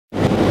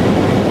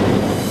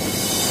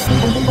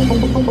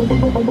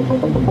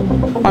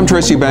I'm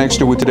Tracy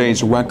Baxter with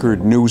today's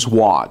Record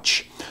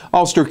Newswatch.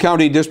 Ulster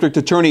County District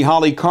Attorney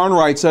Holley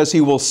Carnright says he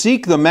will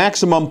seek the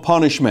maximum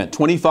punishment,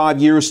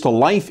 25 years to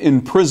life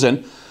in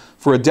prison,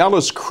 for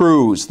Audelis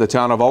Cruz, the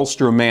town of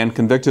Ulster man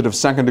convicted of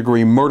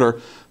second-degree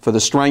murder for the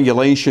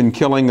strangulation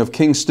killing of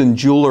Kingston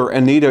jeweler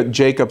Anita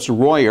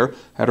Jacobs-Royer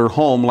at her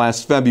home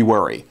last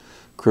February.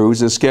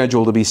 Cruz is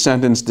scheduled to be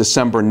sentenced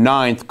December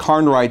 9th.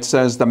 Carnright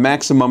says the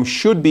maximum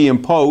should be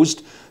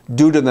imposed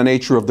due to the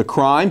nature of the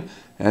crime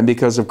and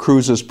because of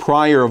Cruz's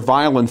prior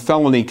violent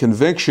felony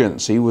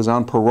convictions. He was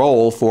on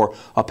parole for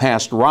a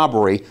past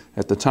robbery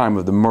at the time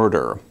of the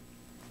murder.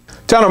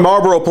 Town of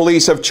Marlborough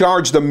police have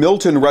charged a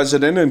Milton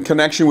resident in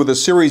connection with a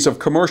series of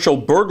commercial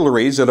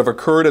burglaries that have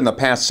occurred in the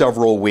past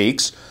several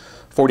weeks.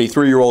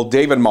 43-year-old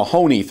David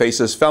Mahoney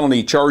faces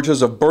felony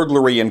charges of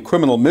burglary and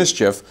criminal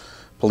mischief.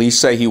 Police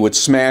say he would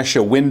smash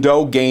a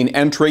window, gain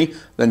entry,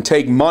 then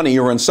take money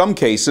or in some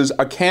cases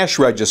a cash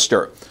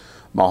register.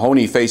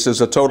 Mahoney faces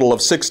a total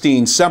of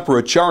 16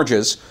 separate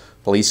charges.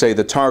 Police say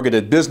the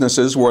targeted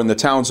businesses were in the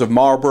towns of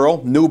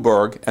Marlborough,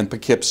 Newburgh, and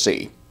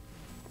Poughkeepsie.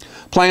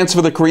 Plans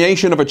for the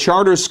creation of a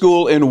charter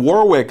school in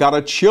Warwick got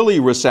a chilly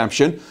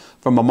reception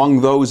from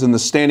among those in the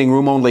standing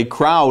room only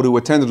crowd who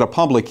attended a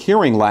public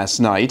hearing last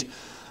night.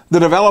 The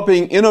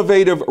developing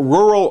innovative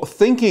rural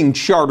thinking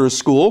charter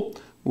school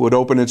would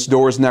open its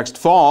doors next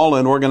fall,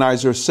 and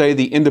organizers say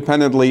the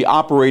independently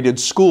operated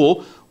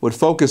school would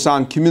focus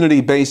on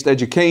community-based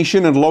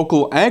education and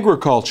local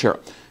agriculture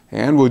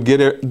and would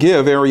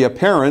give area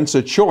parents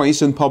a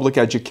choice in public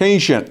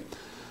education.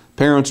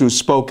 Parents who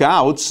spoke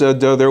out said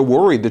they're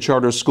worried the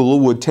charter school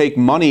would take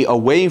money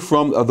away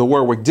from the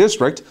Warwick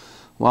district,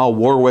 while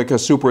Warwick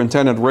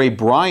Superintendent Ray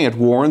Bryant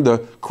warned the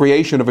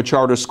creation of a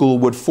charter school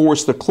would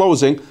force the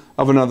closing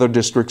of another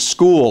district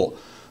school.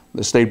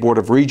 The State Board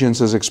of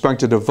Regents is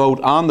expected to vote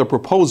on the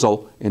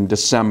proposal in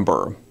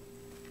December.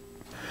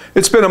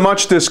 It's been a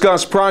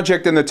much-discussed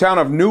project in the town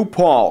of New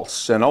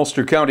Paltz, and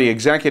Ulster County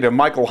Executive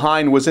Michael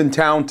Hine was in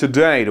town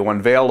today to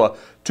unveil a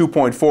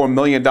 $2.4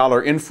 million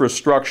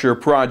infrastructure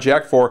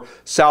project for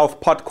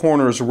South Putt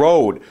Corners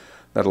Road.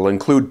 That'll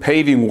include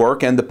paving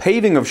work and the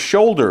paving of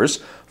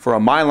shoulders for a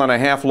 1.5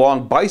 mile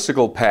long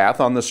bicycle path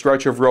on the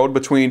stretch of road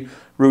between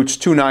routes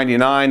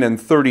 299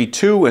 and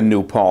 32 in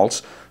New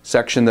Paltz,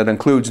 section that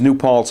includes New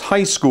Paltz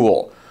High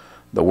School.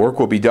 The work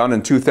will be done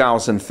in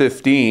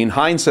 2015.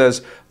 Hines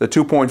says the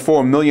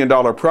 $2.4 million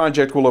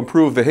project will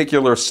improve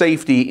vehicular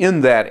safety in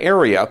that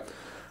area.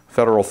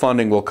 Federal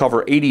funding will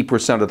cover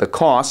 80% of the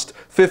cost.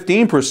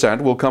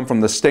 15% will come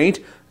from the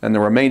state, and the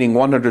remaining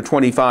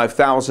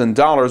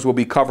 $125,000 will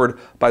be covered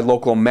by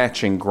local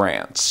matching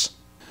grants.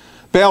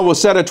 Bail was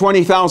set at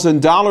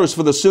 $20,000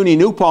 for the SUNY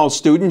New Paltz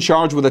student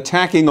charged with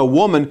attacking a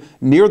woman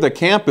near the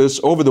campus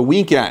over the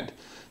weekend.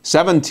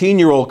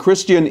 17-year-old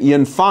Christian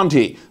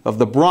Infante of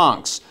the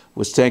Bronx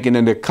was taken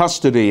into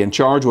custody and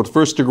charged with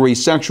first-degree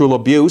sexual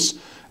abuse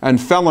and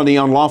felony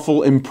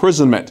unlawful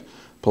imprisonment.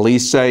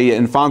 Police say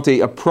Infante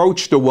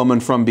approached a woman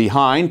from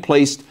behind,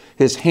 placed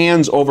his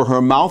hands over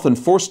her mouth, and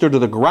forced her to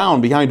the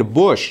ground behind a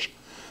bush.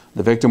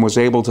 The victim was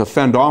able to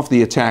fend off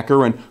the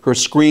attacker, and her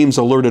screams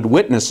alerted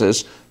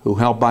witnesses, who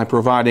helped by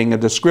providing a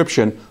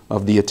description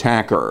of the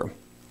attacker.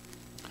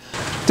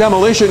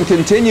 Demolition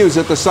continues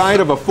at the site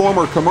of a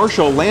former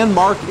commercial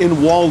landmark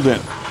in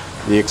Walden.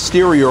 The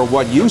exterior of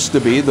what used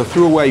to be the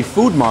Thruway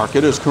Food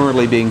Market is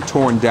currently being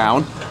torn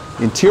down.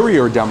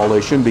 Interior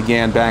demolition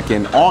began back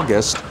in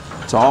August.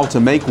 It's all to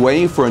make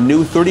way for a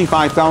new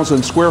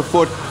 35,000 square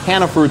foot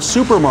Hannaford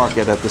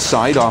supermarket at the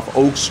site off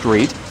Oak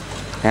Street.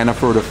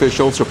 Hannaford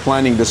officials are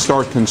planning to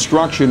start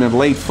construction in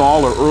late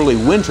fall or early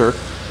winter,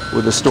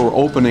 with the store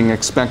opening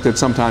expected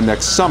sometime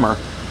next summer.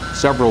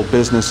 Several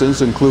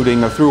businesses, including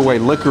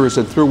Thruway Liquors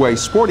and Thruway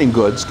Sporting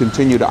Goods,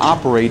 continue to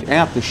operate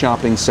at the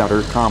shopping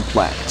center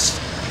complex.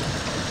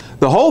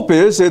 The hope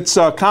is its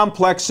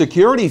complex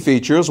security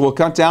features will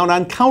cut down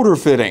on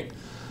counterfeiting.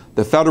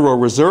 The Federal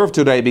Reserve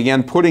today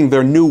began putting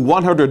their new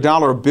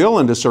 $100 bill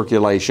into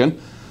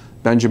circulation.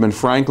 Benjamin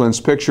Franklin's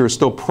picture is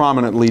still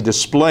prominently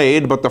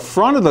displayed, but the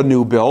front of the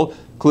new bill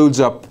includes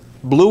a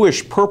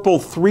bluish-purple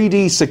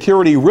 3D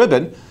security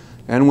ribbon.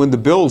 And when the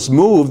bills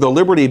move, the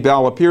Liberty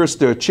Bell appears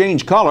to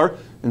change color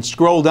and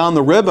scroll down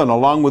the ribbon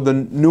along with the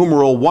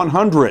numeral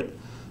 100.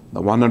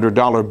 The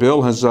 $100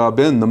 bill has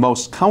been the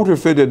most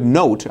counterfeited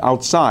note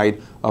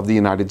outside of the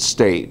United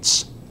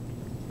States.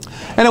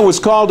 And it was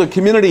called a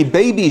community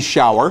baby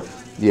shower.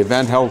 The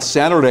event held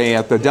Saturday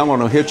at the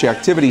Delano Hitch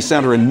Activity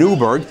Center in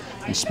Newburgh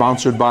and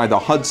sponsored by the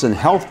Hudson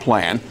Health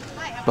Plan.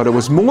 But it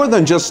was more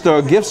than just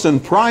gifts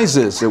and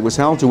prizes. It was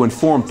held to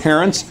inform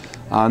parents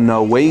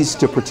on ways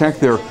to protect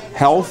their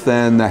health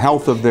and the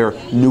health of their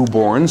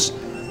newborns.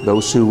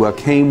 Those who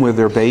came with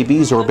their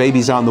babies or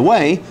babies on the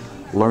way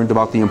learned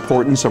about the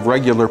importance of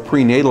regular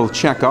prenatal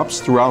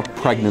checkups throughout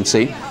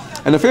pregnancy.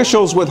 And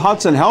officials with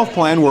Hudson Health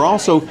Plan were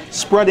also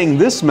spreading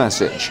this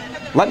message: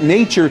 let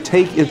nature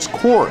take its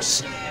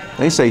course.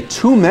 They say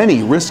too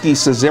many risky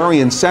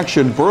cesarean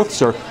section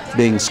births are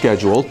being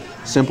scheduled.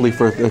 simply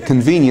for the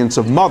convenience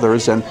of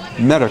mothers and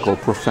medical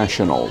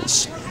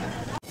professionals.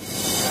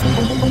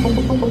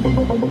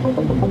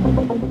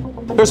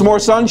 There's more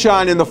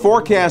sunshine in the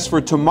forecast for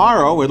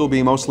tomorrow. It'll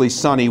be mostly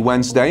sunny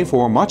Wednesday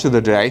for much of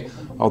the day,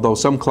 although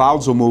some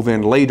clouds will move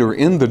in later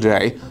in the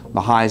day.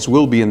 The highs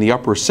will be in the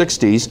upper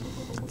 60s.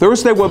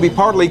 Thursday will be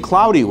partly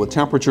cloudy with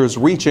temperatures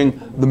reaching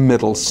the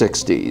middle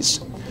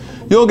 60s.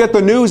 You'll get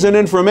the news and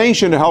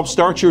information to help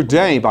start your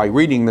day by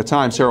reading the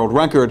Times-Herald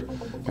Record.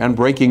 And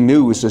breaking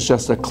news is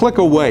just a click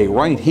away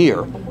right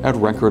here at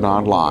Record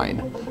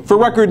Online. For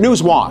Record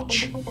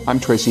Newswatch, I'm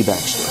Tracy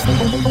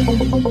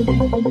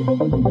Baxter.